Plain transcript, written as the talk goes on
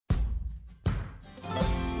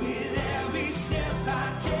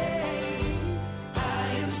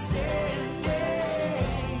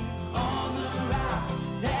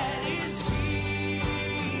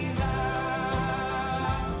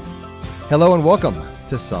Hello and welcome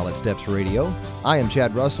to Solid Steps Radio. I am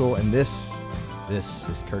Chad Russell, and this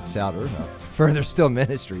is Kurt Souter of Further Still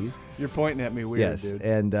Ministries. You're pointing at me weird, yes, dude.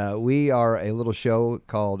 And we are a little show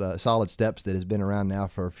called Solid Steps that has been around now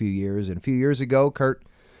for a few years. And a few years ago, Kurt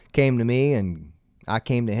came to me, and I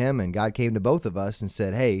came to him, and God came to both of us and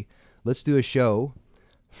said, hey, let's do a show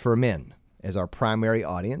for men as our primary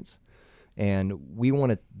audience. And we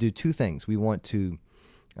want to do two things. We want to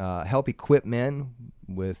help equip men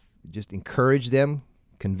with just encourage them,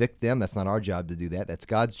 convict them. That's not our job to do that. That's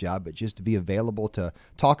God's job, but just to be available to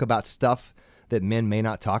talk about stuff that men may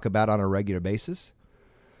not talk about on a regular basis.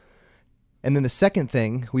 And then the second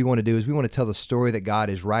thing we want to do is we want to tell the story that God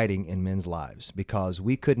is writing in men's lives, because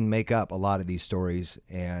we couldn't make up a lot of these stories,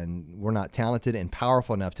 and we're not talented and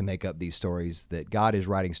powerful enough to make up these stories, that God is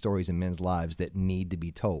writing stories in men's lives that need to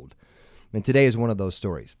be told. And today is one of those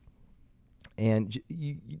stories. And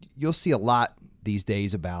you'll see a lot these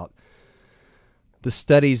days about the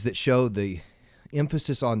studies that show the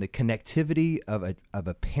emphasis on the connectivity of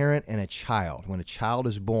a parent and a child. When a child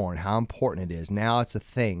is born, how important it is. Now it's a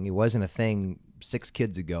thing. It wasn't a thing 6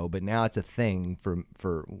 kids ago, but now it's a thing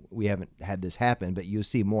for we haven't had this happen, but you'll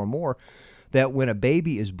see more and more that when a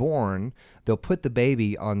baby is born, they'll put the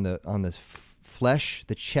baby on the flesh,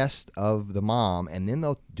 the chest of the mom, and then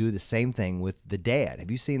they'll do the same thing with the dad. Have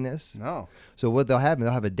you seen this? No. So what they'll have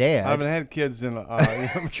a dad. I haven't had kids in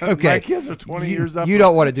okay. My kids are 20 years up. You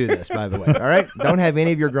don't want to do this, by the way, all right? Don't have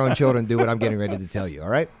any of your grown children do what I'm getting ready to tell you, all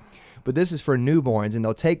right? But this is for newborns, and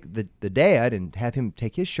they'll take the dad and have him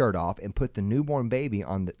take his shirt off and put the newborn baby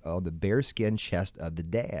on the bare-skin chest of the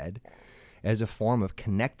dad as a form of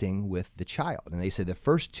connecting with the child. And they say the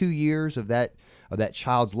first 2 years of that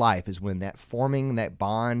child's life is when that forming that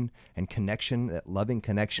bond and connection, that loving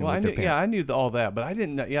connection with their parent. Yeah, I knew all that, but I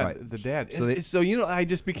didn't know. Yeah, Right. the dad. So I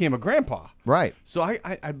just became a grandpa. Right. So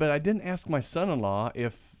but I didn't ask my son-in-law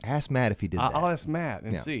if. Ask Matt if he did that. I'll ask Matt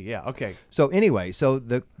and Yeah. see. Yeah. Okay. So anyway, so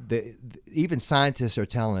the even scientists are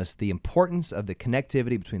telling us the importance of the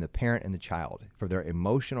connectivity between the parent and the child for their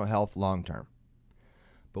emotional health long term.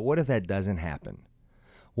 But what if that doesn't happen?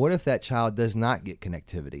 What if that child does not get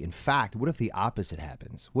connectivity? In fact, what if the opposite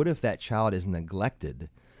happens? What if that child is neglected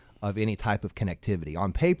of any type of connectivity?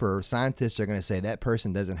 On paper, scientists are going to say that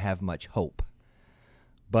person doesn't have much hope.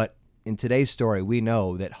 But in today's story, we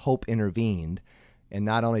know that hope intervened, and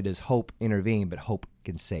not only does hope intervene, but hope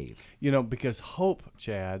can save. Because hope,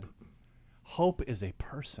 Chad, hope is a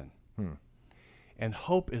person. And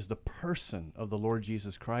hope is the person of the Lord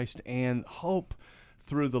Jesus Christ, and hope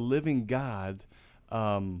through the living God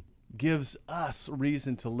gives us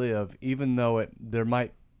reason to live, even though there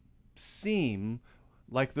might seem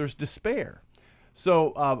like there's despair.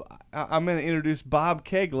 So I'm going to introduce Bob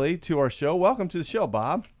Kegley to our show. Welcome to the show,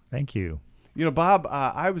 Bob. Thank you. Bob,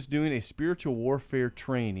 I was doing a spiritual warfare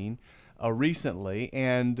training recently,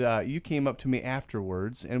 and you came up to me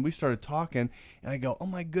afterwards, and we started talking, and I go, oh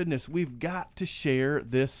my goodness, we've got to share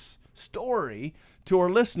this story to our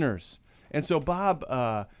listeners. And so, Bob,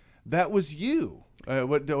 that was you.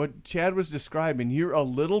 What Chad was describing. You're a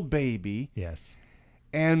little baby. Yes.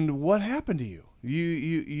 And what happened to you?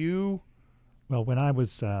 You. Well, when I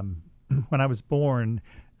was born,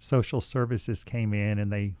 social services came in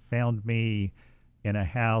and they found me in a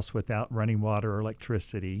house without running water or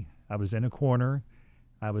electricity. I was in a corner.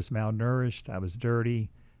 I was malnourished. I was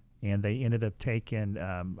dirty. And they ended up taking,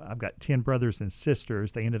 I've got 10 brothers and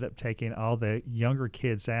sisters. They ended up taking all the younger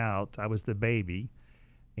kids out. I was the baby.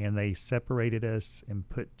 And they separated us and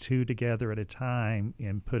put 2 together at a time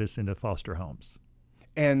and put us into foster homes.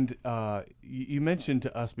 And you mentioned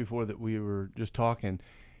to us before that we were just talking,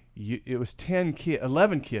 it was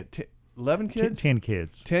 11 kids? 11 kids? 10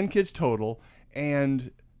 kids. 10 kids total.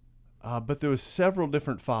 And but there was several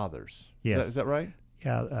different fathers. Yes. Is that right?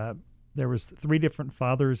 Yeah. There was 3 different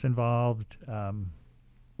fathers involved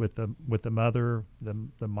with the mother,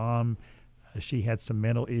 the mom. She had some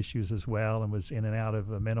mental issues as well and was in and out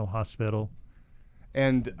of a mental hospital.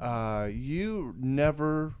 And you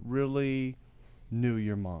never really knew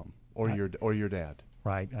your mom or your dad.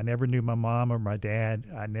 Right. I never knew my mom or my dad.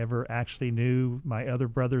 I never actually knew my other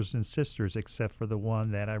brothers and sisters except for the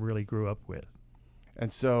one that I really grew up with.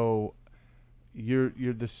 And so you're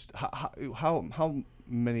this. How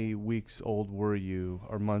many weeks old were you,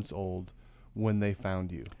 or months old, when they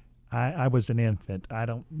found you? I was an infant. I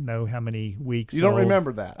don't know how many weeks. You don't old.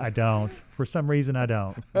 remember that? I don't. For some reason, I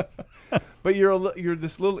don't. But you're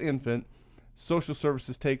this little infant. Social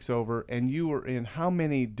services takes over, and you were in how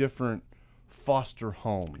many different foster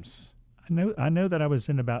homes? I know that I was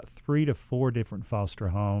in about 3 to 4 different foster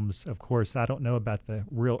homes. Of course, I don't know about the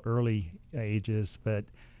real early ages, but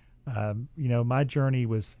My journey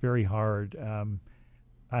was very hard.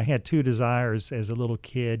 I had two desires as a little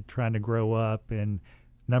kid trying to grow up. And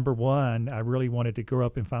number one, I really wanted to grow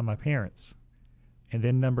up and find my parents. And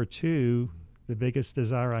then number two, the biggest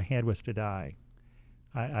desire I had was to die.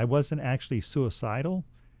 I wasn't actually suicidal,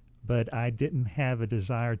 but I didn't have a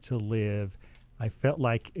desire to live. I felt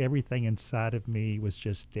like everything inside of me was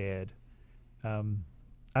just dead.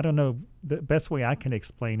 I don't know, the best way I can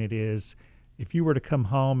explain it is if you were to come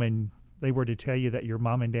home and they were to tell you that your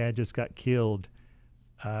mom and dad just got killed,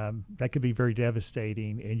 that could be very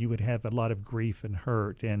devastating, and you would have a lot of grief and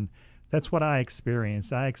hurt. And that's what I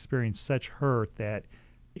experienced. I experienced such hurt that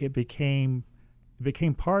it became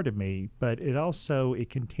part of me, but it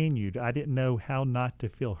continued. I didn't know how not to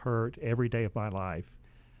feel hurt every day of my life.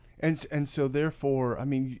 And so therefore, I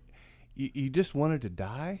mean, you just wanted to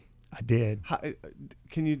die? I did.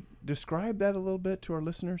 Can you describe that a little bit to our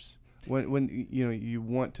listeners? When you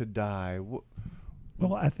want to die.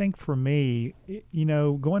 Well, I think for me,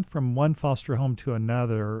 going from one foster home to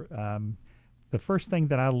another, the first thing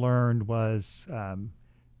that I learned was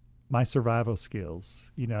my survival skills.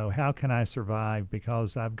 How can I survive?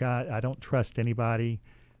 Because I don't trust anybody.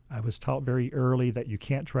 I was taught very early that you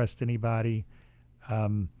can't trust anybody.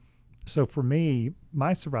 So for me,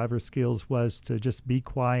 my survivor skills was to just be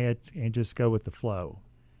quiet and just go with the flow.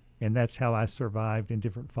 And that's how I survived in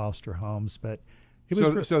different foster homes. But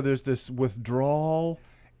so there's this withdrawal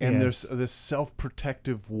and Yes. there's this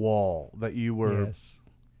self-protective wall that you were Yes.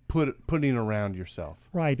 putting around yourself.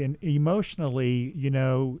 Right. And emotionally,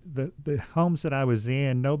 the homes that I was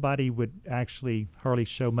in, nobody would actually hardly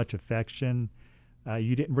show much affection.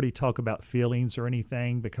 You didn't really talk about feelings or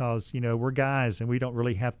anything because, we're guys and we don't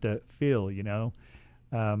really have to feel,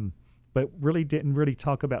 but really didn't really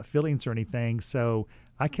talk about feelings or anything. So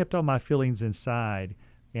I kept all my feelings inside,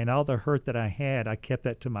 and all the hurt that I had, I kept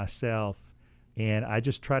that to myself. And I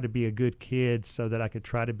just tried to be a good kid so that I could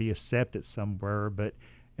try to be accepted somewhere. But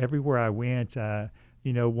everywhere I went,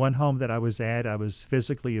 one home that I was at, I was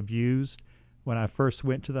physically abused. When I first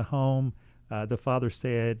went to the home, the father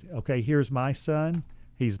said, "Okay, here's my son.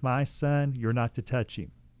 He's my son. You're not to touch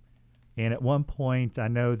him." And at one point, I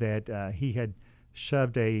know that he had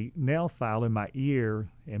shoved a nail file in my ear,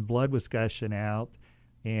 and blood was gushing out.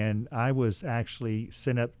 And I was actually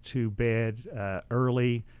sent up to bed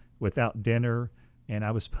early without dinner, and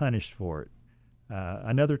I was punished for it.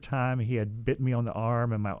 Another time, he had bit me on the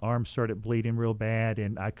arm, and my arm started bleeding real bad,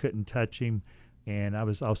 and I couldn't touch him, and I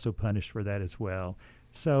was also punished for that as well.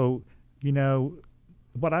 So,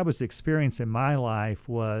 what I was experiencing in my life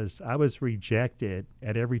was I was rejected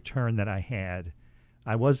at every turn that I had.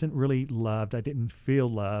 I wasn't really loved. I didn't feel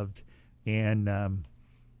loved, and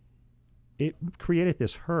it created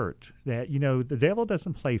this hurt that, the devil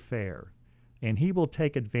doesn't play fair, and he will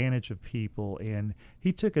take advantage of people, and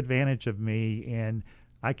he took advantage of me, and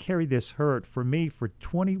I carried this hurt. For me, for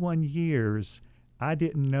 21 years, I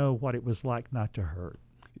didn't know what it was like not to hurt.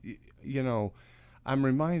 I'm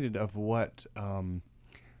reminded of what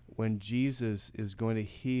when Jesus is going to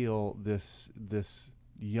heal this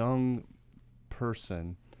young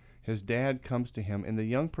person. His dad comes to him, and the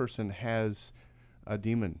young person has a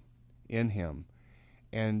demon in him.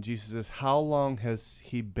 And Jesus says, "How long has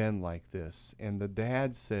he been like this?" And the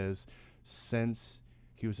dad says, "Since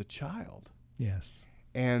he was a child." Yes.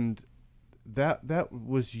 And that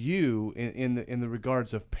was you in the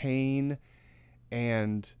regards of pain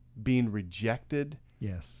and being rejected.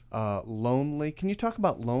 Yes. Lonely. Can you talk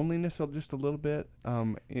about loneliness just a little bit?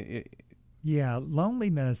 Yeah,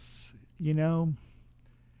 loneliness. I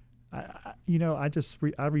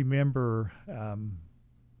remember.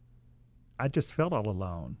 I just felt all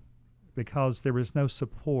alone because there was no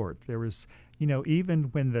support. There was, even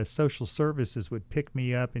when the social services would pick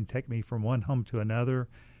me up and take me from one home to another,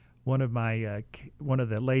 one of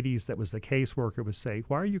the ladies that was the caseworker would say,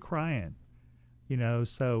 "Why are you crying?"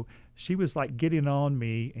 So she was like getting on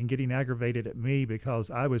me and getting aggravated at me because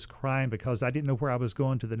I was crying because I didn't know where I was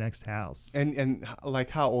going to the next house. And like,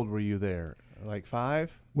 how old were you there? Like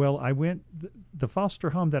 5? Well, I went, the foster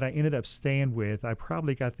home that I ended up staying with, I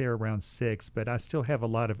probably got there around 6, but I still have a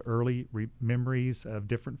lot of early memories of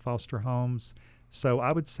different foster homes. So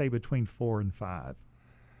I would say between 4 and 5.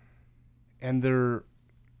 And they're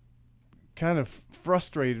kind of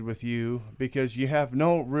frustrated with you because you have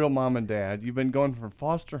no real mom and dad. You've been going from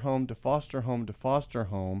foster home to foster home to foster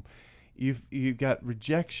home. You've got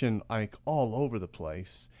rejection like all over the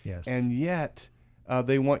place. Yes. And yet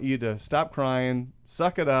they want you to stop crying,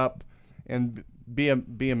 suck it up, and be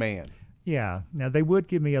a man. Yeah. Now they would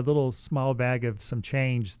give me a little small bag of some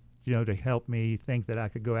change, to help me think that I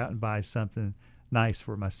could go out and buy something nice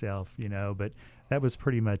for myself, but that was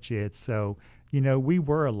pretty much it. So, we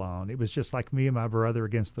were alone. It was just like me and my brother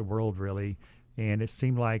against the world, really. And it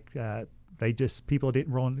seemed like people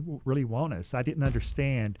didn't really want us. I didn't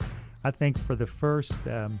understand. I think for the first,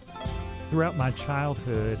 throughout my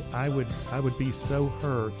childhood, I would be so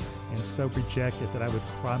hurt and so rejected that I would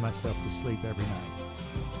cry myself to sleep every night.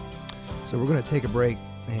 So we're going to take a break,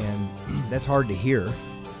 and that's hard to hear.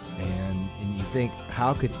 And you think,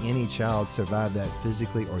 how could any child survive that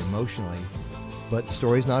physically or emotionally? But the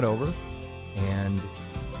story's not over, and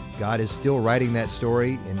God is still writing that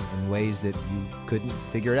story in ways that you couldn't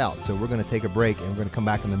figure it out. So we're going to take a break, and we're going to come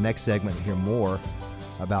back in the next segment and hear more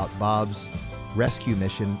about Bob's rescue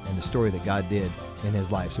mission and the story that God did in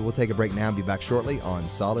his life. So we'll take a break now and be back shortly on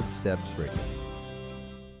Solid Steps Radio.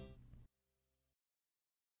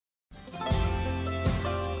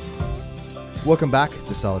 Welcome back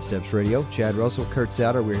to Solid Steps Radio. Chad Russell, Kurt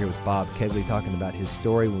Souter. We're here with Bob Kegley talking about his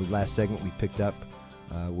story. When last segment we picked up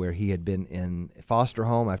where he had been in foster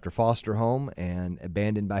home after foster home and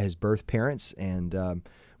abandoned by his birth parents. And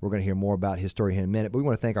we're going to hear more about his story in a minute. But we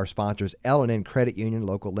want to thank our sponsors, L&N Credit Union,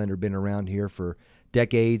 local lender, been around here for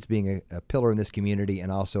decades, being a pillar in this community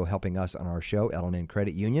and also helping us on our show, L&N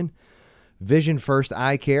Credit Union. Vision First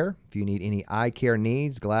Eye Care. If you need any eye care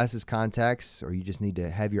needs, glasses, contacts, or you just need to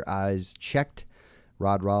have your eyes checked,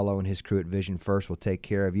 Rod Rollo and his crew at Vision First will take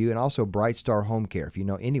care of you. And also Bright Star Home Care. If you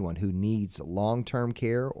know anyone who needs long-term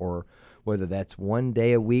care, or whether that's one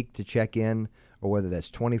day a week to check in or whether that's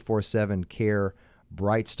 24/7 care,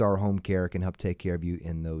 Bright Star Home Care can help take care of you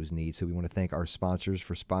in those needs. So we want to thank our sponsors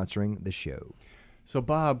for sponsoring the show. So,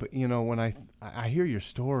 Bob, when I hear your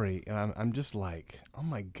story, and I'm just like, oh,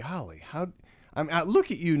 my golly, I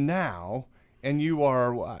look at you now, and you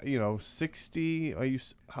are, 60, are you,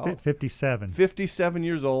 how? 57. 57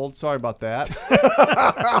 years old. Sorry about that.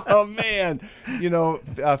 Oh, man.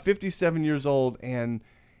 57 years old, and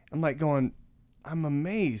I'm like going, I'm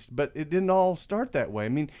amazed, but it didn't all start that way. I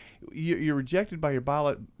mean, you're rejected by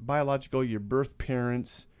your your birth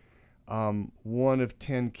parents, one of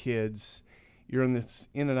 10 kids. You're in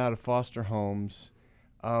and out of foster homes.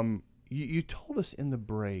 You told us in the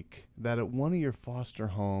break that at one of your foster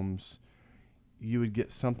homes, you would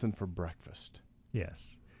get something for breakfast.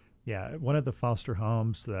 Yes. Yeah, at one of the foster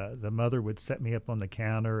homes, the mother would set me up on the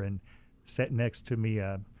counter and set next to me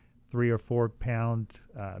a 3 or 4 pound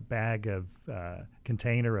bag of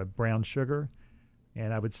container of brown sugar,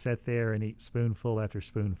 and I would sit there and eat spoonful after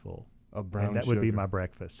spoonful of brown sugar. And that would be my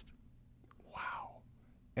breakfast. Wow.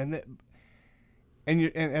 And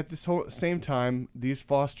at this same time, these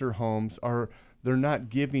foster homes they're not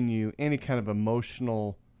giving you any kind of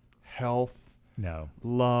emotional health,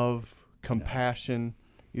 love, compassion.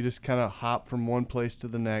 You just kind of hop from one place to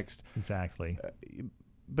the next. Exactly.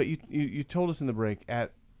 But you told us in the break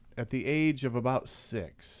at the age of about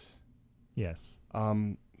 6. Yes.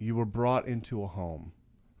 You were brought into a home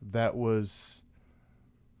that was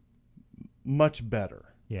much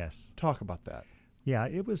better. Yes. Talk about that. Yeah,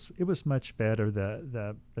 it was much better.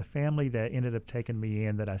 The family that ended up taking me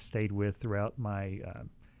in, that I stayed with throughout my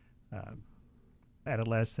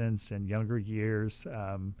adolescence and younger years,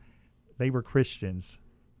 they were Christians,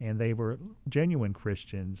 and they were genuine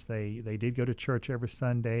Christians. They did go to church every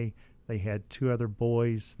Sunday. They had 2 other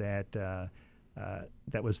boys that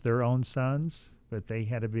was their own sons, but they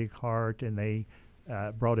had a big heart, and they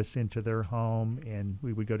brought us into their home, and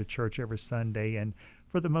we would go to church every Sunday. And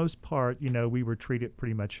for the most part, we were treated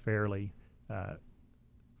pretty much fairly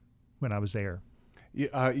when I was there.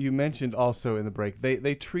 You mentioned also in the break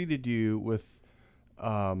they treated you with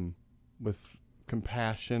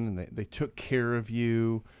compassion, and they took care of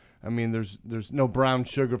you. I mean, there's no brown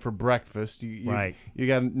sugar for breakfast. Right. You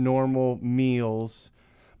got normal meals,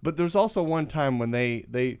 but there's also one time when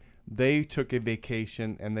they took a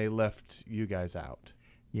vacation and they left you guys out.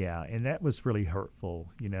 Yeah, and that was really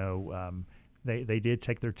hurtful. They did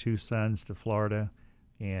take their 2 sons to Florida,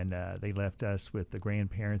 and they left us with the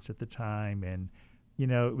grandparents at the time. And,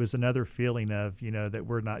 it was another feeling of, that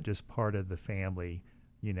we're not just part of the family,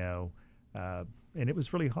 and it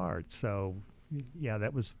was really hard. So, yeah,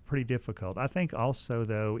 that was pretty difficult. I think also,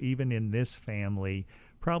 though, even in this family,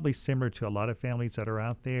 probably similar to a lot of families that are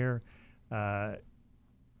out there, the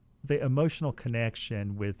emotional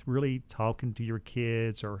connection with really talking to your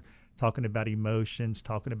kids or talking about emotions,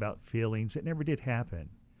 talking about feelings, it never did happen.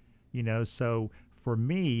 So for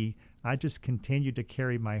me, I just continued to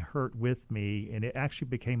carry my hurt with me, and it actually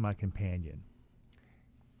became my companion.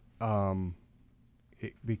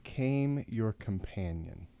 It became your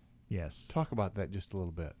companion. Yes. Talk about that just a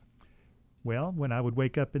little bit. Well, when I would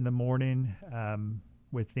wake up in the morning,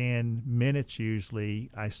 within minutes usually,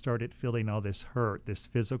 I started feeling all this hurt, this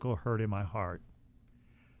physical hurt in my heart.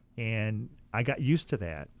 And I got used to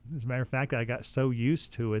that. As a matter of fact, I got so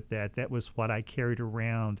used to it that that was what I carried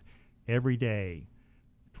around every day,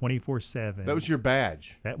 24/7. That was your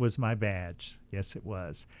badge. That was my badge. Yes, it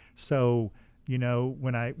was. So, you know,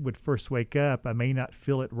 when I would first wake up, I may not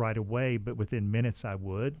feel it right away, but within minutes I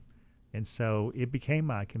would. And so it became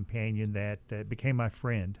my companion, that became my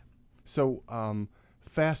friend. So,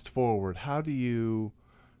 fast forward, how do you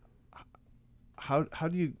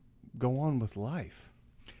go on with life?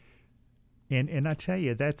 And I tell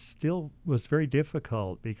you, that still was very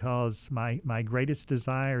difficult because my greatest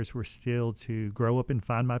desires were still to grow up and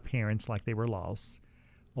find my parents like they were lost,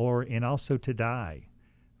 and also to die.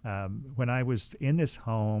 When I was in this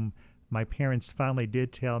home, my parents finally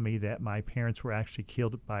did tell me that my parents were actually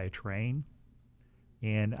killed by a train,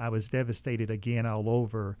 and I was devastated again all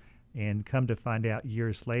over. And come to find out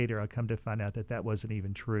years later, I come to find out that that wasn't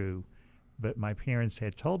even true. But my parents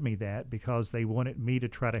had told me that because they wanted me to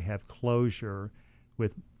try to have closure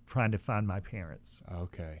with trying to find my parents.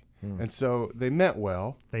 Okay. And so they meant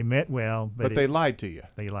well. They meant well, but they lied to you.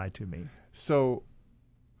 They lied to me. So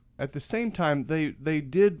at the same time, they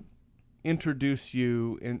did introduce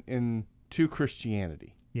you to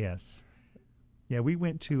Christianity. Yes. Yeah, we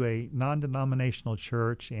went to a non-denominational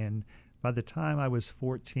church, and by the time I was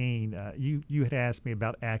 14, you had asked me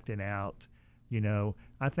about acting out. You know,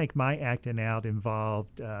 I think my acting out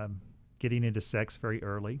involved getting into sex very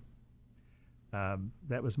early.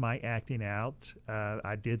 That was my acting out.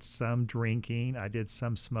 I did some drinking. I did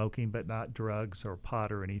some smoking, but not drugs or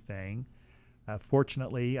pot or anything.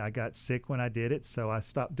 Fortunately, I got sick when I did it, so I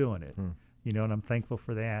stopped doing it. You know, and I'm thankful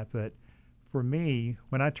for that. But for me,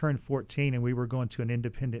 when I turned 14 and we were going to an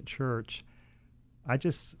independent church,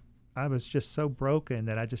 I was just so broken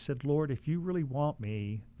that I just said, Lord, if you really want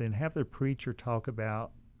me, then have the preacher talk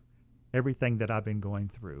about everything that I've been going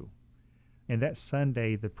through. And that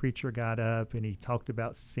Sunday, the preacher got up and he talked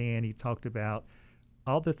about sin. He talked about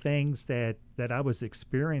all the things that I was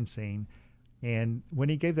experiencing. And when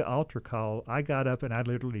he gave the altar call, I got up and I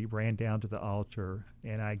literally ran down to the altar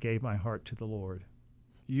and I gave my heart to the Lord.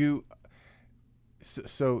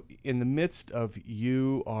 So in the midst of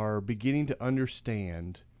you are beginning to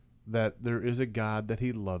understand that there is a God, that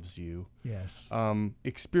he loves you. Yes.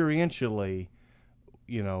 Experientially,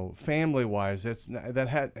 you know, family-wise,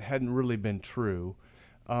 hadn't really been true.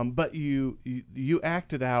 But you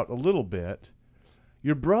acted out a little bit.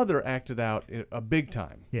 Your brother acted out a big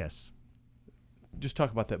time. Yes. Just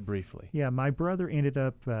talk about that briefly. Yeah, my brother ended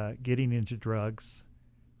up getting into drugs.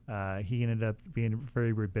 He ended up being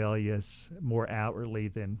very rebellious, more outwardly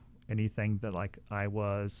than anything that like I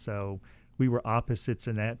was. So we were opposites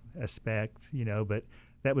in that aspect, you know, but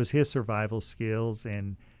that was his survival skills,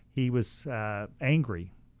 and he was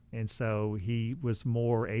angry. And so he was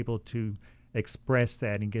more able to express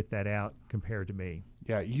that and get that out compared to me.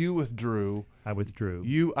 Yeah, you withdrew. I withdrew.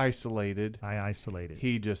 You isolated. I isolated.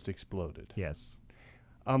 He just exploded. Yes.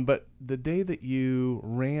 But the day that you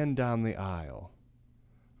ran down the aisle,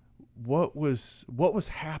 what was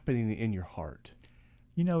happening in your heart?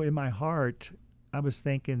 You know, in my heart, I was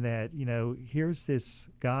thinking that, you know, here's this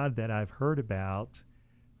God that I've heard about,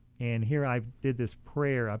 and here I did this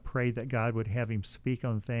prayer. I prayed that God would have him speak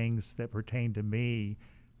on things that pertain to me,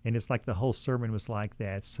 and it's like the whole sermon was like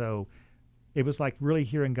that. So it was like really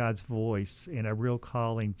hearing God's voice and a real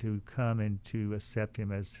calling to come and to accept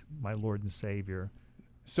him as my Lord and Savior.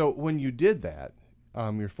 So when you did that,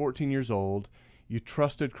 you're 14 years old, you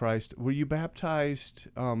trusted Christ. Were you baptized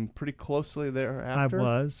pretty closely thereafter?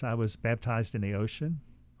 I was baptized in the ocean.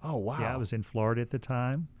 Oh, wow. Yeah, I was in Florida at the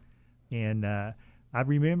time. And I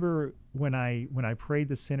remember when I prayed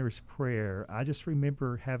the sinner's prayer, I just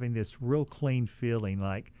remember having this real clean feeling,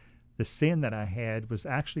 like the sin that I had was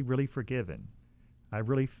actually really forgiven. I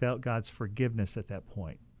really felt God's forgiveness at that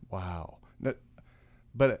point. Wow.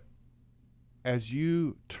 But as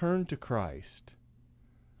you turned to Christ,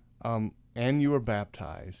 and you were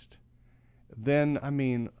baptized, then, I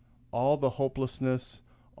mean, all the hopelessness,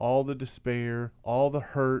 all the despair, all the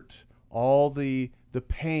hurt, all the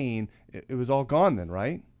pain, it was all gone then,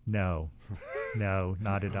 right? No,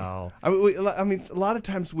 not at all. I mean, a lot of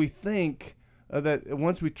times we think that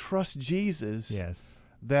once we trust Jesus, yes,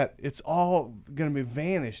 that it's all going to be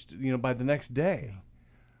vanished, you know, by the next day.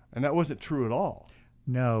 And that wasn't true at all.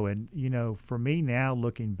 No, and, you know, for me now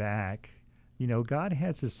looking back, you know, God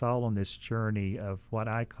has us all on this journey of what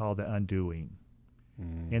I call the undoing.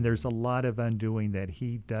 And there's a lot of undoing that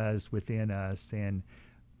he does within us. And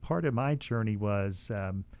part of my journey was,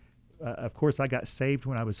 of course, I got saved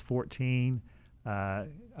when I was 14.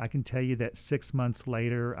 I can tell you that 6 months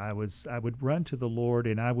later, I would run to the Lord,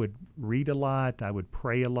 and I would read a lot, I would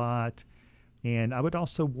pray a lot, and I would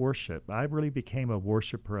also worship. I really became a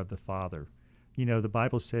worshiper of the Father. You know, the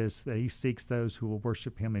Bible says that he seeks those who will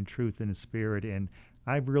worship him in truth and in spirit, and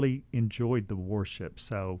I really enjoyed the worship.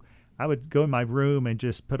 So I would go in my room and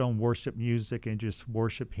just put on worship music and just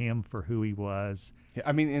worship him for who he was. Yeah,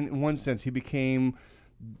 I mean, in one sense, he became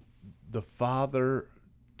the father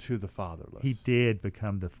to the fatherless. He did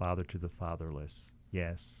become the father to the fatherless.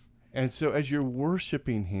 Yes. And so as you're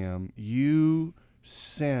worshiping him, you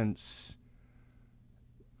sense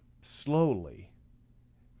slowly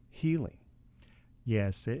healing.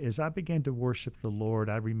 Yes. As I began to worship the Lord,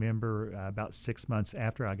 I remember about 6 months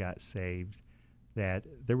after I got saved that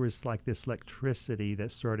there was like this electricity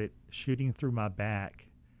that started shooting through my back.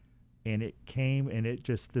 And it came, and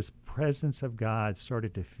this presence of God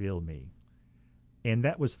started to fill me. And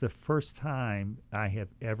that was the first time I have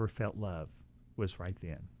ever felt love, was right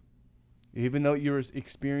then. Even though you were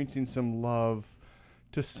experiencing some love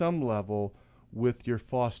to some level with your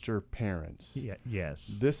foster parents. Yeah, yes.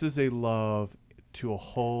 This is a love to a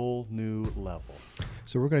whole new level.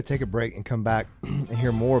 So we're going to take a break and come back and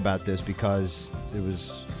hear more about this, because there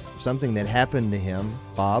was something that happened to him,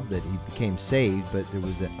 Bob, that he became saved, but there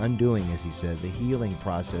was an undoing, as he says, a healing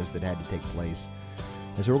process that had to take place.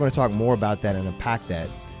 And so we're going to talk more about that and unpack that.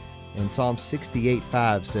 And Psalm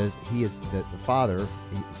 68:5 says he is the Father,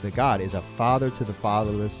 the God is a father to the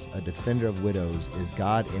fatherless, a defender of widows, is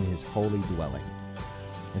God in his holy dwelling.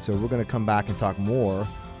 And so we're going to come back and talk more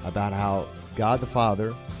about how God the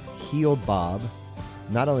Father healed Bob,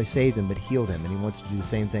 not only saved him, but healed him. And he wants to do the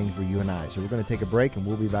same thing for you and I. So we're going to take a break, and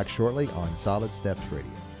we'll be back shortly on Solid Steps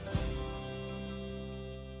Radio.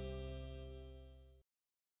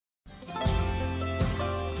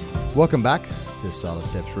 Welcome back to Solid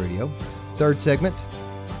Steps Radio, third segment.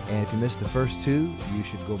 And if you missed the first two, you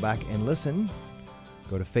should go back and listen.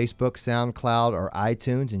 Go to Facebook, SoundCloud, or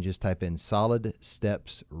iTunes and just type in Solid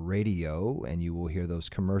Steps Radio, and you will hear those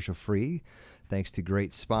commercial-free, thanks to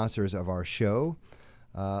great sponsors of our show,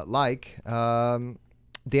 like Dan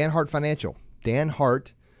Hart Financial. Dan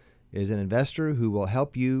Hart is an investor who will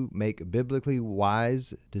help you make biblically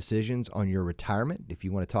wise decisions on your retirement. If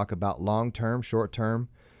you want to talk about long-term, short-term,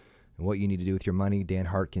 and what you need to do with your money, Dan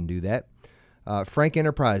Hart can do that. Frank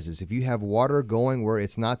Enterprises, if you have water going where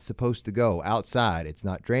it's not supposed to go, outside, it's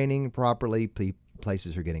not draining properly,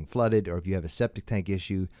 places are getting flooded, or if you have a septic tank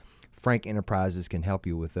issue, Frank Enterprises can help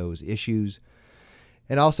you with those issues.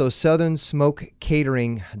 And also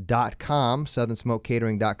SouthernSmokeCatering.com,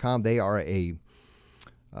 SouthernSmokeCatering.com. They are a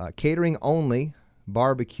catering-only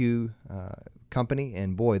barbecue company,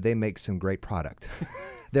 and boy, they make some great product.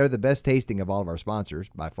 They're the best tasting of all of our sponsors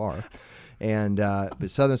by far. And but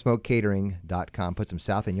SouthernSmokeCatering.com. Put some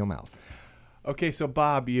South in your mouth. Okay, so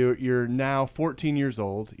Bob, you're now 14 years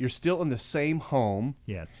old. You're still in the same home.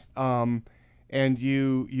 Yes. And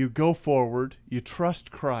you go forward. You trust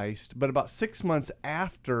Christ. But about 6 months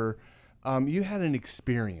after, you had an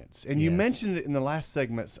experience, and you Yes. mentioned it in the last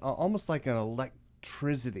segment, almost like an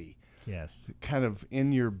electricity, Yes. kind of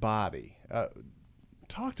in your body.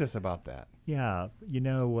 Talk to us about that. Yeah. You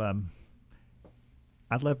know,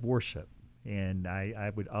 I love worship. And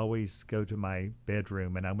I would always go to my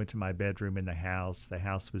bedroom, and I went to my bedroom in the house. The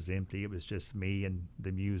house was empty. It was just me and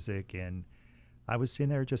the music. And I was in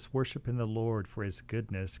there just worshiping the Lord for his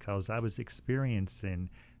goodness, because I was experiencing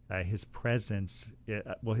his presence.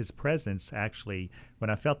 His presence actually, when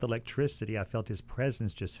I felt the electricity, I felt his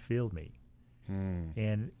presence just fill me.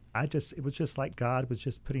 And it was just like God was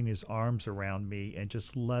just putting his arms around me and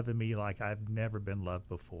just loving me like I've never been loved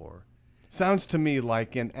before. Sounds to me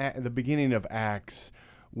like in the beginning of Acts,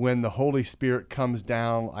 when the Holy Spirit comes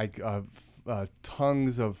down like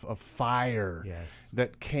tongues of fire Yes.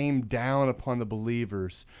 that came down upon the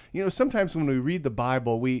believers. You know, sometimes when we read the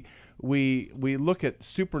Bible, we look at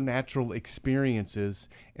supernatural experiences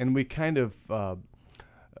and we kind of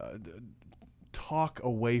talk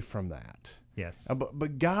away from that. Yes.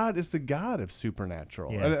 But God is the God of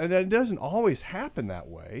supernatural, Yes. and it doesn't always happen that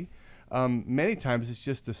way. Many times it's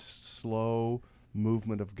just the slow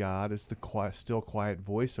movement of God. It's the still quiet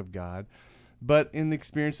voice of God. But in the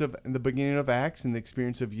experience of in the beginning of Acts, in the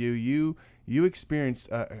experience of you experienced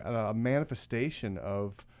a manifestation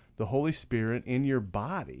of the Holy Spirit in your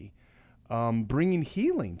body, bringing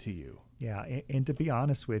healing to you. Yeah, and to be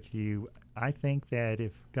honest with you, I think that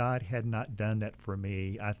if God had not done that for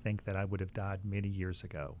me, I think that I would have died many years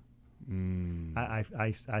ago.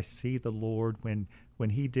 I see the Lord when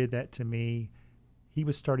he did that to me, he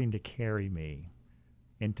was starting to carry me.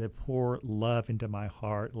 and to pour love into my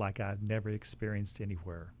heart like I've never experienced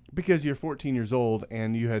anywhere. Because you're 14 years old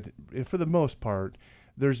and you had, for the most part,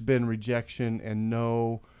 there's been rejection and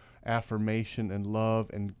no affirmation and love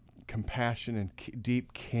and compassion and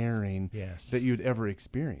deep caring Yes. that you'd ever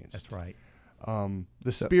experienced. That's right.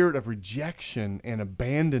 The spirit of rejection and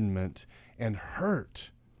abandonment and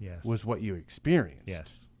hurt Yes. was what you experienced.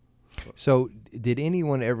 Yes. So, did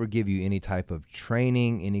anyone ever give you any type of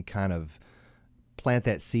training, any kind of plant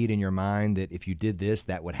that seed in your mind that if you did this,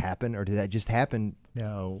 that would happen, or did that just happen?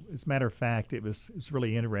 No, as a matter of fact, it was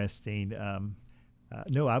really interesting.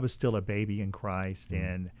 No, I was still a baby in Christ,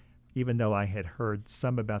 and even though I had heard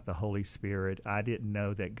some about the Holy Spirit, I didn't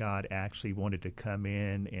know that God actually wanted to come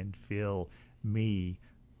in and fill me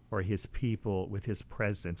or His people with His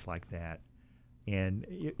presence like that. And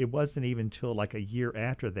it wasn't even until like a year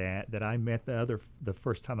after that I met the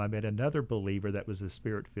first time I met another believer that was a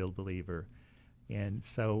Spirit-filled believer. And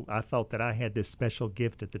so I thought that I had this special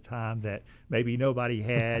gift at the time that maybe nobody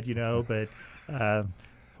had, but.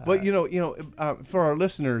 But for our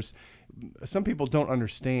listeners, some people don't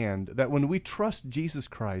understand that when we trust Jesus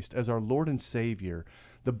Christ as our Lord and Savior,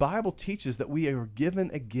 the Bible teaches that we are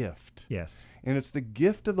given a gift. Yes. And it's the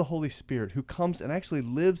gift of the Holy Spirit who comes and actually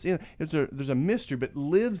lives in. There's a mystery, but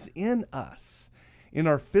lives in us. In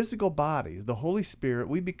our physical bodies, the Holy Spirit,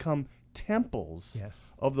 we become temples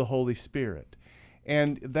Yes. of the Holy Spirit.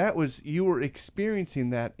 And you were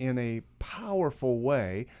experiencing that in a powerful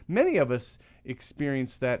way. Many of us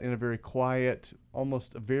experience that in a very quiet,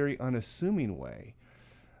 almost a very unassuming way.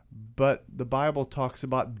 But the Bible talks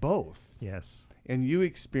about both. Yes. And you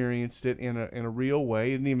experienced it in a real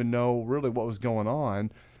way. You didn't even know really what was going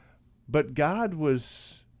on. But God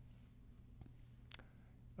was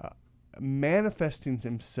manifesting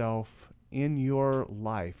Himself in your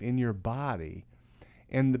life, in your body,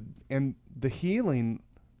 and the healing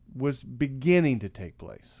was beginning to take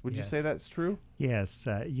place. Would you say that's true? Yes.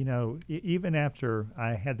 Even after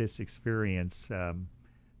I had this experience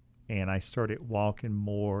and I started walking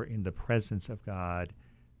more in the presence of God,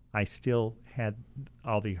 I still had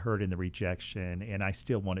all the hurt and the rejection, and I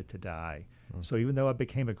still wanted to die. So even though I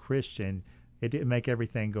became a Christian, it didn't make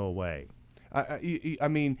everything go away. I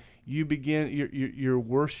mean, you begin your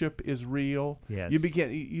worship is real. Yes.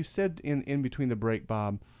 You said in between the break,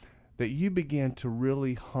 Bob, that you began to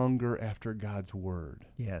really hunger after God's word.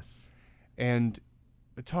 Yes. And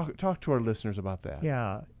talk to our listeners about that.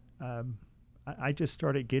 Yeah. I just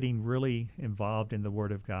started getting really involved in the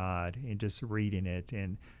Word of God and just reading it.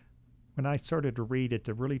 And when I started to read it,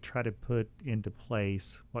 to really try to put into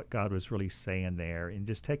place what God was really saying there and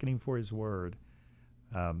just taking Him for His word.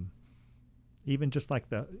 Even just like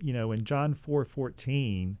in John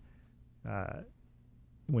 4:14,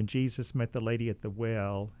 when Jesus met the lady at the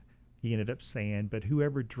well, He ended up saying, "But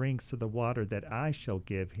whoever drinks of the water that I shall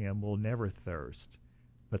give him will never thirst.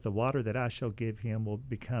 But the water that I shall give him will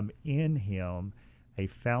become in him a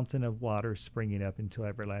fountain of water springing up into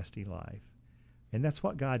everlasting life." And that's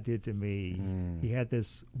what God did to me. He had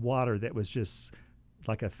this water that was just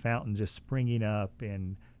like a fountain just springing up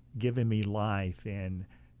and giving me life. And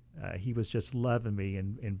He was just loving me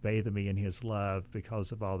and bathing me in His love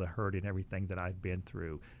because of all the hurt and everything that I'd been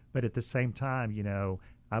through. But at the same time,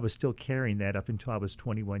 I was still carrying that up until I was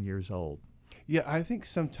 21 years old. Yeah, I think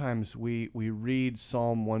sometimes we read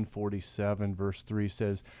Psalm 147, verse 3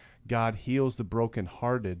 says, God heals the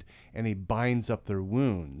brokenhearted and He binds up their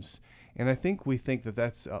wounds. And I think we think that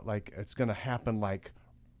that's like it's going to happen like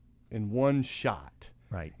in one shot.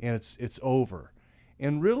 Right. And it's over.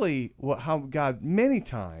 And really, how God many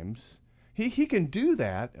times, He can do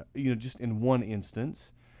that, just in one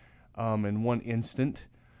instance, in one instant.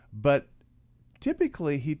 But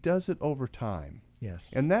typically, He does it over time.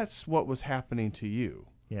 Yes. And that's what was happening to you.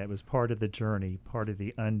 Yeah, it was part of the journey, part of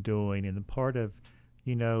the undoing, and the part of,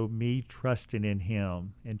 me trusting in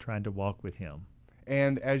Him and trying to walk with Him.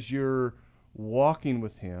 And as you're walking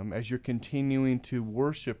with Him, as you're continuing to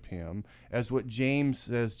worship Him, as what James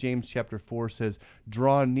says, James chapter 4 says,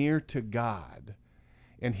 draw near to God,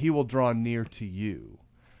 and He will draw near to you.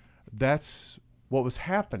 That's what was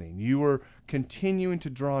happening. You were continuing to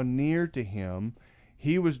draw near to Him.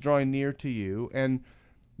 He was drawing near to you, and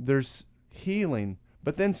there's healing.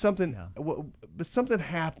 But then something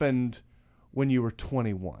happened when you were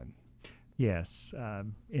 21. Yes,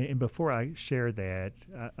 and before I share that,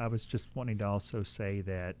 I was just wanting to also say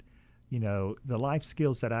that, the life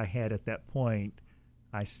skills that I had at that point,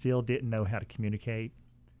 I still didn't know how to communicate.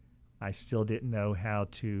 I still didn't know how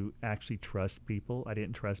to actually trust people. I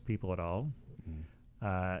didn't trust people at all.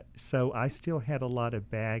 So I still had a lot of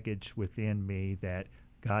baggage within me that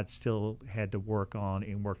God still had to work on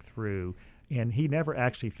and work through. And he never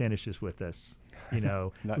actually finishes with us. We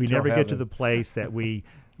never get to the place that we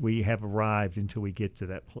have arrived until we get to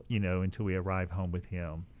that, until we arrive home with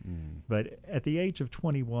him. But at the age of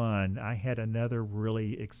 21, I had another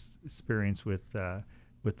really experience with the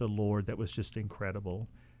Lord that was just incredible.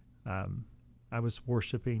 I was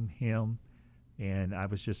worshiping him, and I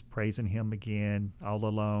was just praising him again, all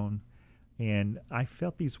alone. And I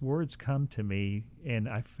felt these words come to me, and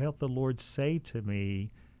I felt the Lord say to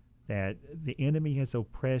me that the enemy has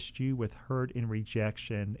oppressed you with hurt and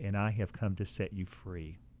rejection, and I have come to set you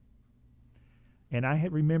free. And I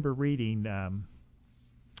remember reading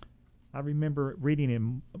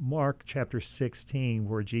in Mark chapter 16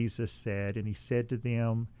 where Jesus said, and he said to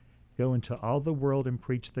them, "Go into all the world and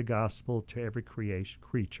preach the gospel to every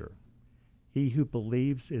creature. He who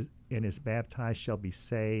believes and is baptized shall be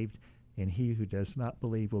saved, and he who does not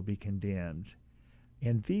believe will be condemned.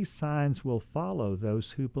 And these signs will follow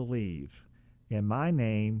those who believe. In my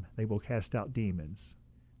name they will cast out demons.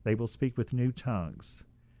 They will speak with new tongues.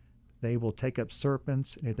 They will take up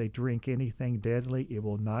serpents, and if they drink anything deadly, it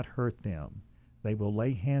will not hurt them. They will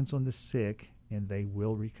lay hands on the sick, and they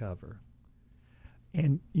will recover."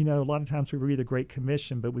 And, a lot of times we read the Great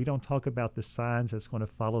Commission, but we don't talk about the signs that's going to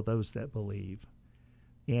follow those that believe.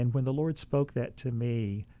 And when the Lord spoke that to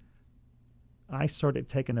me, I started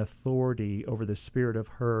taking authority over the spirit of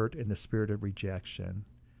hurt and the spirit of rejection.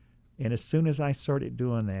 And as soon as I started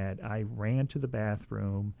doing that, I ran to the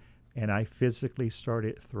bathroom and I physically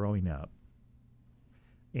started throwing up.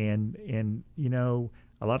 And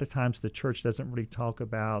a lot of times the church doesn't really talk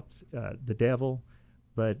about the devil,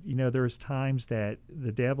 but, there's times that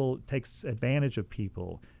the devil takes advantage of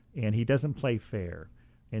people and he doesn't play fair.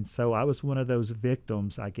 And so I was one of those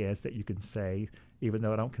victims, I guess, that you can say, even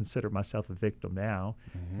though I don't consider myself a victim now,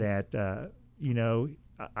 that,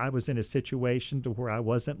 I was in a situation to where I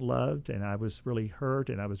wasn't loved and I was really hurt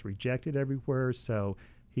and I was rejected everywhere. So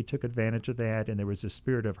he took advantage of that, and there was a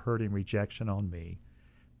spirit of hurt and rejection on me.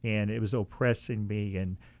 And it was oppressing me.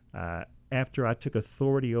 And after I took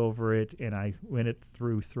authority over it and I went it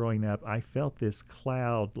through throwing up, I felt this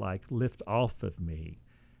cloud lift off of me.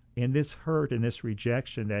 And this hurt and this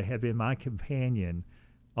rejection that had been my companion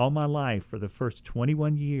all my life for the first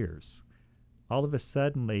 21 years, all of a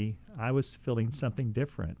sudden, I was feeling something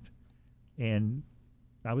different. And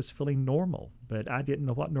I was feeling normal, but I didn't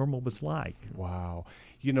know what normal was like. Wow.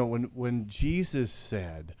 When Jesus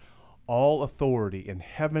said, "All authority in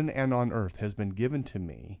heaven and on earth has been given to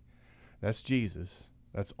me," that's Jesus.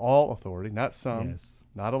 That's all authority, not some, Yes.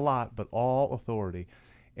 not a lot, but all authority.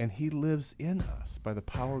 And he lives in us by the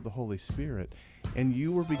power of the Holy Spirit. And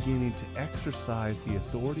you were beginning to exercise the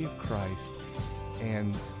authority of Christ,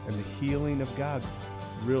 and the healing of God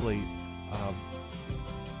really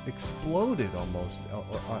exploded almost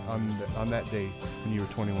on that day when you were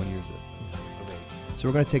 21 years of age. So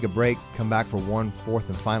we're going to take a break, come back for one fourth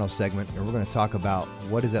and final segment, and we're going to talk about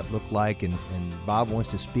what does that look like. And Bob wants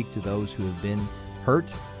to speak to those who have been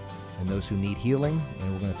hurt and those who need healing.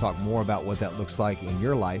 And we're going to talk more about what that looks like in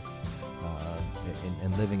your life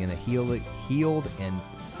and living in a healed and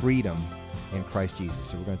freedom in Christ Jesus.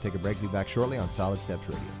 So we're going to take a break. Be back shortly on Solid Steps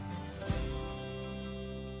Radio.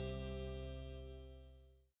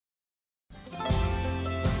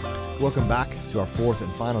 Welcome back to our fourth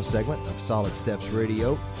and final segment of Solid Steps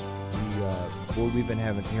Radio. We've been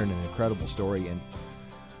hearing an incredible story, and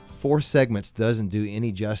 4 segments doesn't do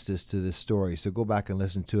any justice to this story. So go back and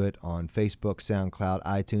listen to it on Facebook, SoundCloud,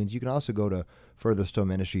 iTunes. You can also go to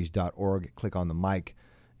furtherstoneministries.org, click on the mic,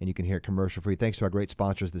 and you can hear it commercial free. Thanks to our great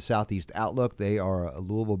sponsors, the Southeast Outlook. They are a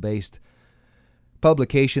Louisville-based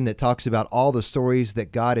publication that talks about all the stories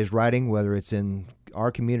that God is writing, whether it's in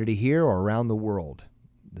our community here or around the world.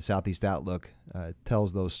 The Southeast Outlook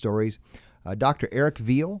tells those stories. Dr. Eric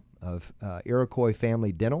Veal of Iroquois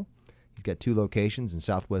Family Dental. He's got 2 locations in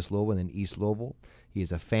Southwest Louisville and in East Louisville. He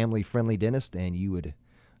is a family-friendly dentist, and you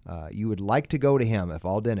would like to go to him. If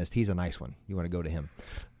all dentists, he's a nice one. You want to go to him.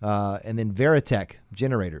 And then Veritech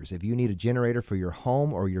Generators. If you need a generator for your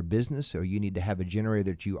home or your business, or you need to have a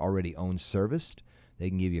generator that you already own serviced, they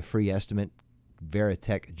can give you a free estimate.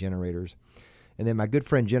 Veritech Generators. And then my good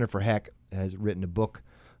friend Jennifer Heck has written a book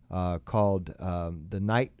called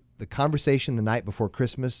The Conversation the Night Before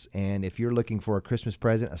Christmas. And if you're looking for a Christmas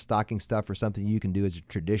present, a stocking stuffer, something you can do as a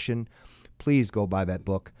tradition, please go buy that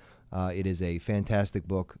book. It is a fantastic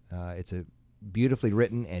book. It's a beautifully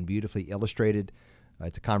written and beautifully illustrated.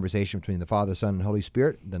 It's a conversation between the Father, Son, and Holy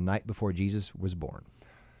Spirit the night before Jesus was born.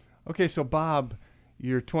 Okay, so Bob,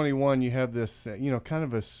 you're 21. You have this, kind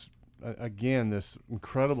of this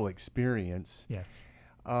incredible experience. Yes.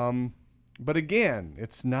 But again,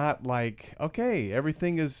 it's not like, okay,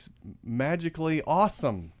 everything is magically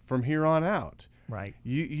awesome from here on out. Right.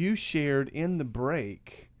 You shared in the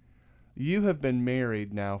break, you have been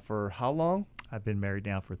married now for how long? I've been married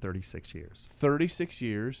now for 36 years. 36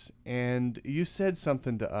 years, and you said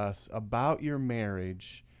something to us about your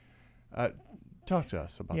marriage. Talk to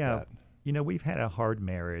us about that. You know, we've had a hard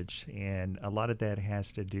marriage, and a lot of that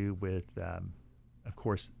has to do with, of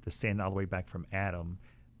course, the sin all the way back from Adam,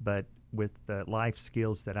 but with the life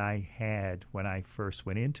skills that I had when I first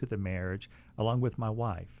went into the marriage, along with my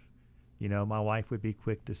wife. You know, my wife would be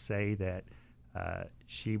quick to say that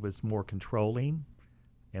she was more controlling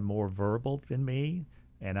and more verbal than me,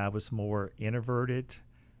 and I was more introverted.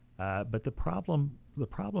 But the problem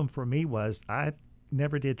for me was I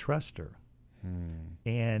never did trust her.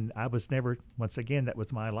 And I was never, once again, that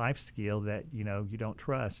was my life skill that, you know, you don't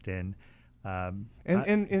trust. And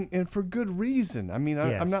for good reason. I mean,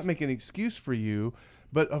 Yes. I'm not making an excuse for you,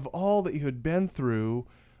 but of all that you had been through,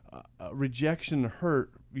 rejection,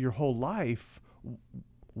 hurt your whole life,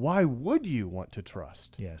 why would you want to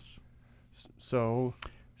trust? Yes.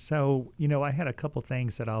 So, you know, I had a couple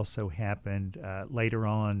things that also happened later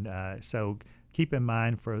on. So keep in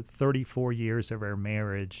mind, for 34 years of our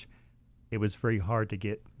marriage, it was very hard to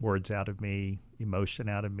get words out of me, emotion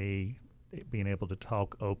out of me, being able to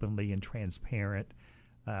talk openly and transparent.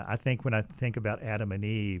 I think when I think about Adam and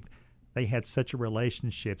Eve, they had such a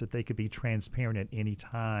relationship that they could be transparent at any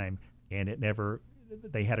time, and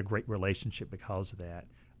they had a great relationship because of that.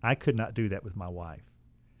 I could not do that with my wife.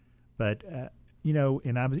 But, you know,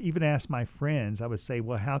 and I would even ask my friends, I would say,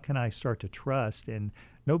 well, how can I start to trust? And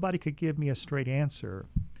nobody could give me a straight answer.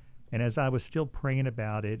 And as I was still praying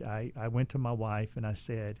about it, I went to my wife and I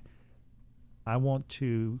said, I want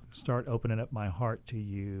to start opening up my heart to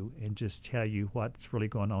you and just tell you what's really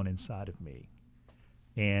going on inside of me.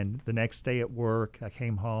 And the next day at work, I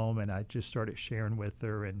came home and I just started sharing with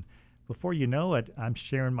her. And before you know it, I'm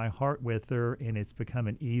sharing my heart with her, and it's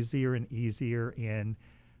becoming easier and easier. And,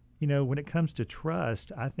 you know, when it comes to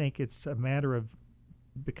trust, I think it's a matter of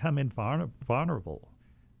becoming vulnerable.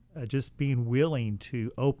 Just being willing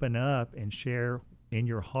to open up and share in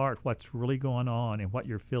your heart what's really going on and what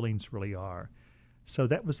your feelings really are. So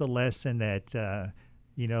that was a lesson that,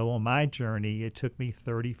 you know, on my journey, it took me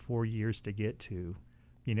 34 years to get to.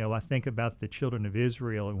 You know, I think about the children of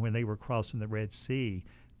Israel, and when they were crossing the Red Sea,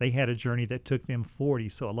 they had a journey that took them 40.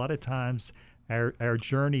 So a lot of times our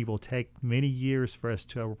journey will take many years for us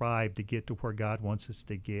to arrive to get to where God wants us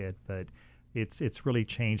to get. But it's really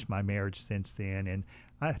changed my marriage since then. And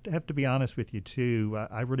I have to be honest with you, too.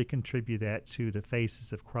 I really contribute that to the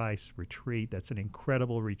Faces of Christ retreat. That's an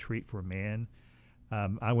incredible retreat for men.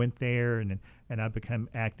 I went there, and I've become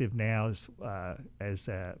active now as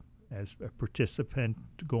a participant,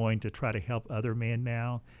 going to try to help other men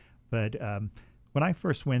now. But when I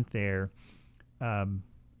first went there,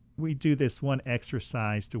 we do this one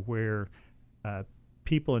exercise to where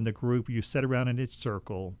people in the group, you sit around in a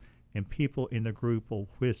circle, and people in the group will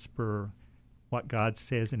whisper what God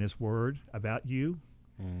says in His Word about you.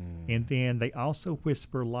 And then they also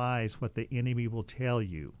whisper lies, what the enemy will tell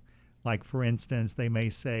you. Like, for instance, they may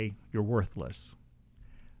say, you're worthless.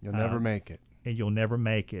 you'll never make it. And you'll never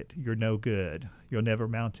make it. You're no good. You'll never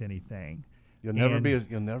amount to anything. You'll never be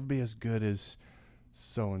as good as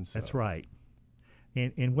so and so. That's right.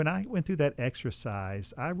 And when I went through that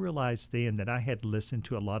exercise, I realized then that I had listened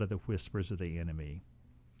to a lot of the whispers of the enemy.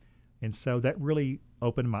 And so that really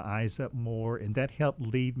opened my eyes up more, and that helped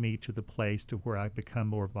lead me to the place to where I've become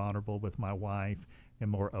more vulnerable with my wife and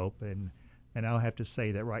more open. And I'll have to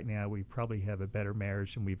say that right now we probably have a better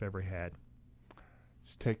marriage than we've ever had.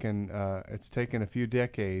 It's taken a few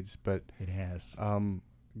decades, but It has.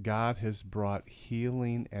 God has brought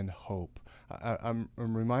healing and hope. I'm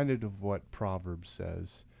reminded of what Proverbs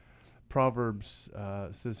says. Proverbs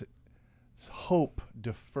says, hope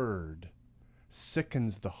deferred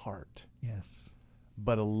sickens the heart, Yes.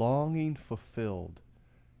 but a longing fulfilled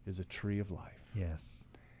is a tree of life. Yes.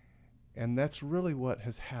 And that's really what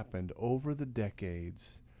has happened over the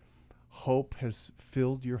decades. Hope has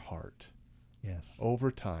filled your heart Yes. over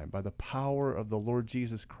time by the power of the Lord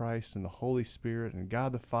Jesus Christ and the Holy Spirit and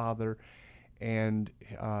God the Father. And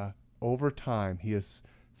over time, He has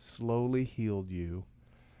slowly healed you,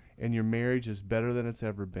 and your marriage is better than it's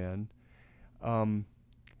ever been.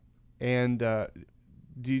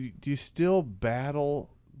 Do you still battle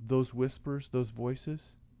those whispers, those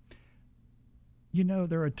voices? You know,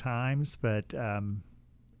 there are times, but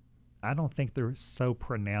I don't think they're so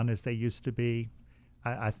pronounced as they used to be.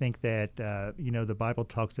 I think that, you know, the Bible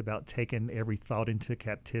talks about taking every thought into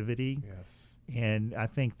captivity. Yes. And I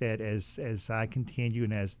think that as I continue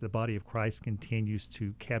and as the body of Christ continues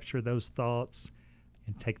to capture those thoughts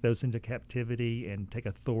and take those into captivity and take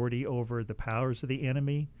authority over the powers of the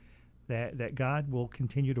enemy, that God will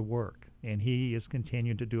continue to work. And he is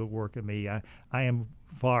continuing to do a work in me. I am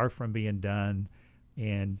far from being done,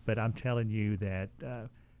 but I'm telling you that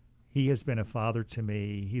he has been a father to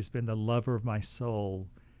me. He's been the lover of my soul.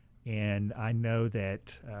 And I know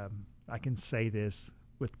that I can say this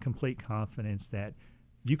with complete confidence that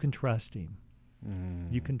you can trust him.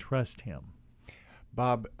 You can trust him.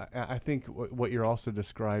 Bob, I think what you're also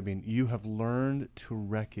describing, you have learned to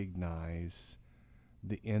recognize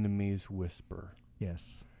the enemy's whisper.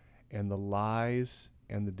 Yes. And the lies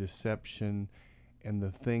and the deception and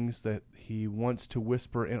the things that he wants to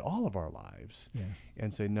whisper in all of our lives. Yes.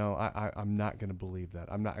 And say, no, I'm not going to believe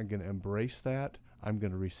that. I'm not going to embrace that. I'm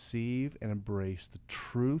going to receive and embrace the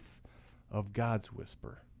truth of God's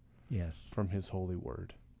whisper. Yes. From his holy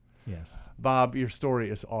word. Yes. Bob, your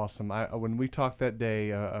story is awesome. When we talked that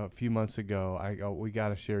day a few months ago, we got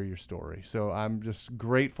to share your story. So I'm just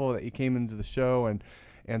grateful that you came into the show, and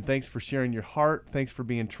thanks for sharing your heart. Thanks for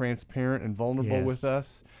being transparent and vulnerable with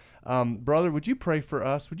us. Brother, would you pray for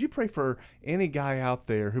us? Would you pray for any guy out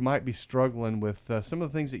there who might be struggling with some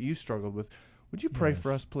of the things that you struggled with? Would you pray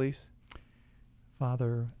for us, please?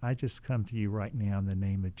 Father, I just come to you right now in the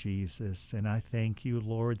name of Jesus, and I thank you,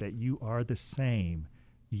 Lord, that you are the same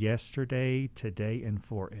yesterday, today, and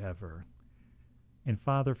forever. And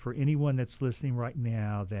Father, for anyone that's listening right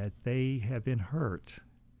now that they have been hurt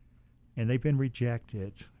and they've been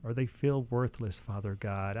rejected or they feel worthless, Father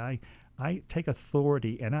God, I take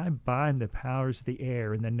authority and I bind the powers of the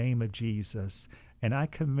air in the name of Jesus, and I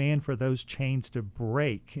command for those chains to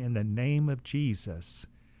break in the name of Jesus.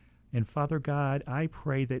 And Father God, I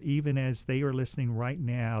pray that even as they are listening right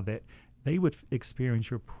now, that they would experience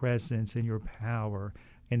your presence and your power,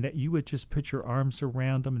 and that you would just put your arms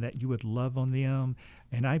around them, and that you would love on them.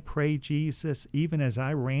 And I pray, Jesus, even as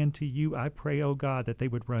I ran to you, I pray, oh God, that they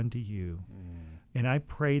would run to you. And I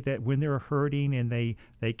pray that when they're hurting and they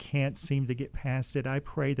can't seem to get past it, I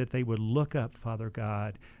pray that they would look up, Father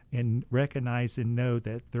God, and recognize and know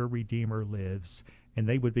that their Redeemer lives, and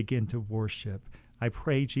they would begin to worship. I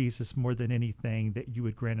pray, Jesus, more than anything, that you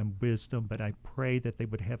would grant them wisdom, but I pray that they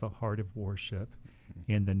would have a heart of worship.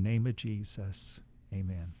 In the name of Jesus,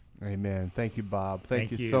 amen. Amen. Thank you, Bob.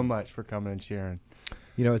 Thank you so much for coming and sharing.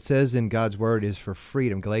 You know, it says in God's word is for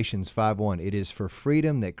freedom, Galatians 5:1. It is for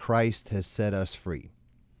freedom that Christ has set us free.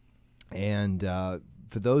 And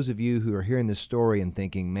for those of you who are hearing this story and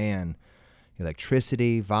thinking, man,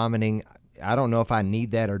 electricity, vomiting, I don't know if I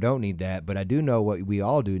need that or don't need that, but I do know what we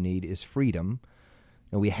all do need is freedom.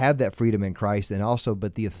 And we have that freedom in Christ, and also,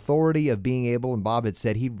 but the authority of being able, and Bob had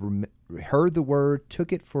said he heard the word,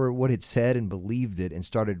 took it for what it said, and believed it, and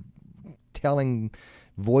started telling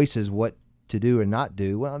voices what to do and not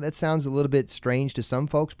do. Well, that sounds a little bit strange to some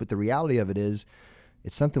folks, but the reality of it is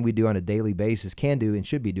it's something we do on a daily basis, can do, and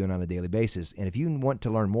should be doing on a daily basis. And if you want to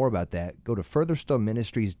learn more about that, go to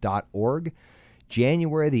furtherstillministries.org.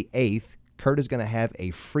 January the 8th, Kurt is going to have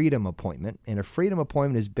a freedom appointment, and a freedom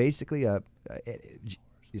appointment is basically it's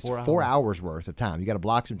 4 hours worth of time. You got to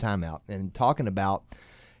block some time out, and talking about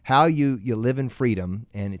how you live in freedom,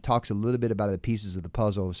 and it talks a little bit about the pieces of the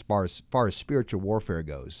puzzle as far as spiritual warfare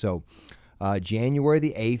goes. So January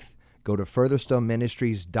the 8th, go to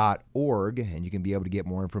furtherstillministries.org, and you can be able to get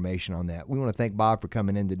more information on that. We want to thank Bob for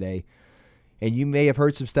coming in today. And you may have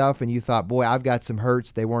heard some stuff, and you thought, boy, I've got some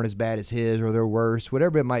hurts. They weren't as bad as his, or they're worse,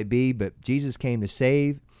 whatever it might be. But Jesus came to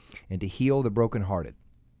save and to heal the brokenhearted.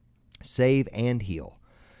 Save and heal.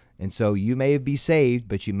 And so you may be saved,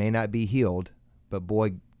 but you may not be healed. But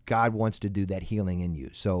boy, God wants to do that healing in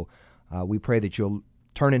you. So we pray that you'll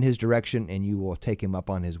turn in his direction and you will take him up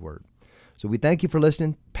on his word. So we thank you for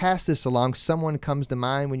listening. Pass this along. Someone comes to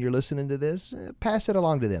mind when you're listening to this. Pass it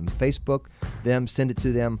along to them. Facebook them, send it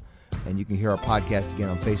to them. And you can hear our podcast again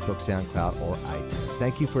on Facebook, SoundCloud, or iTunes.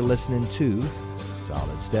 Thank you for listening to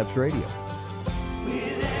Solid Steps Radio.